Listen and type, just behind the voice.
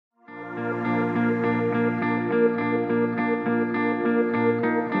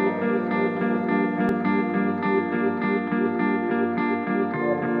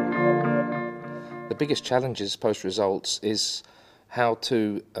biggest challenges post-results is how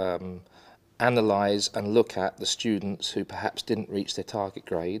to analyse and look at the students who perhaps didn't reach their target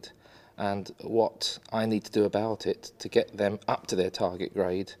grade and what I need to do about it to get them up to their target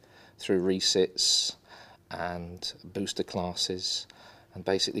grade through resits and booster classes and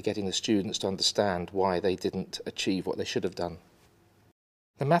basically getting the students to understand why they didn't achieve what they should have done.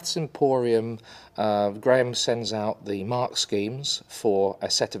 The Maths Emporium, Graham sends out the mark schemes for a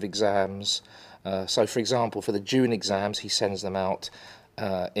set of exams. So for example, for the June exams, he sends them out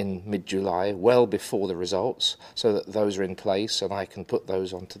in mid-July, well before the results, so that those are in place and I can put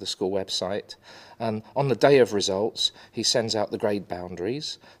those onto the school website. And on the day of results, he sends out the grade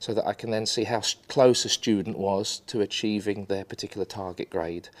boundaries so that I can then see how close a student was to achieving their particular target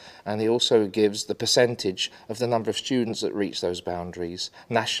grade. And he also gives the percentage of the number of students that reach those boundaries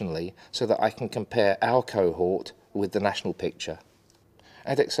nationally so that I can compare our cohort with the national picture.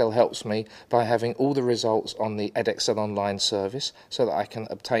 Edexcel helps me by having all the results on the Edexcel online service so that I can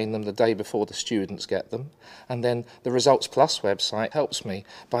obtain them the day before the students get them. And then the Results Plus website helps me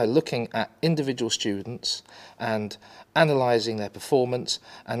by looking at individual students and analysing their performance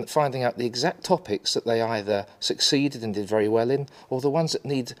and finding out the exact topics that they either succeeded and did very well in or the ones that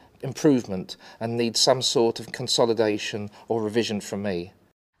need improvement and need some sort of consolidation or revision from me.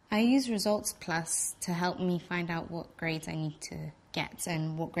 I use Results Plus to help me find out what grades I need to get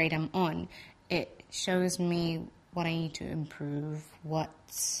and what grade I'm on. It shows me what I need to improve, what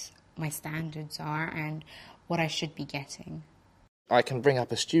my standards are, and what I should be getting. I can bring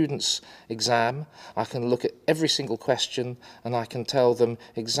up a student's exam, I can look at every single question and I can tell them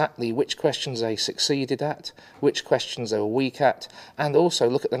exactly which questions they succeeded at, which questions they were weak at, and also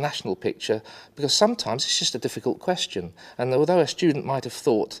look at the national picture because sometimes it's just a difficult question and although a student might have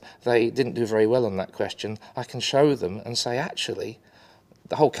thought they didn't do very well on that question, I can show them and say actually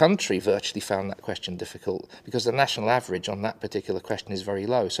the whole country virtually found that question difficult because the national average on that particular question is very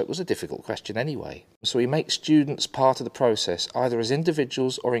low, so it was a difficult question anyway. So we make students part of the process, either as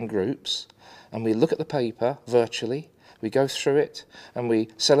individuals or in groups, and we look at the paper virtually, we go through it, and we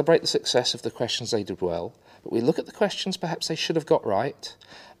celebrate the success of the questions they did well, but we look at the questions perhaps they should have got right,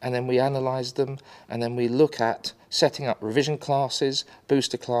 and then we analyse them, and then we look at setting up revision classes,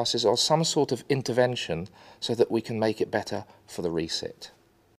 booster classes, or some sort of intervention so that we can make it better for the resit.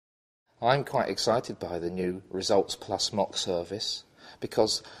 I'm quite excited by the new Results Plus mock service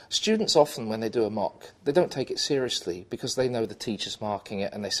because students often, when they do a mock, they don't take it seriously because they know the teacher's marking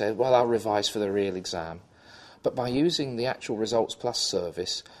it and they say, well, I'll revise for the real exam. But by using the actual Results Plus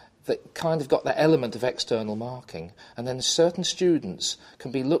service, they kind of got that element of external marking, and then certain students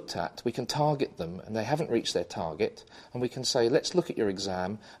can be looked at, we can target them, and they haven't reached their target, and we can say, let's look at your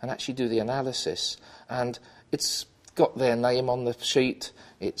exam and actually do the analysis, and it's got their name on the sheet,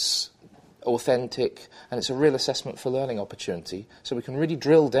 it's authentic, and it's a real assessment for learning opportunity, so we can really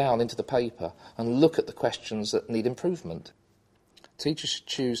drill down into the paper and look at the questions that need improvement. Teachers should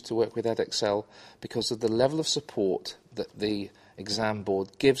choose to work with Edexcel because of the level of support that the exam board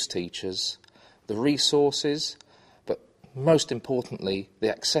gives teachers, the resources, but most importantly the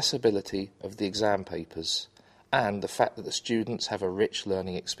accessibility of the exam papers and the fact that the students have a rich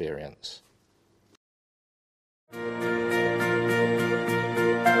learning experience.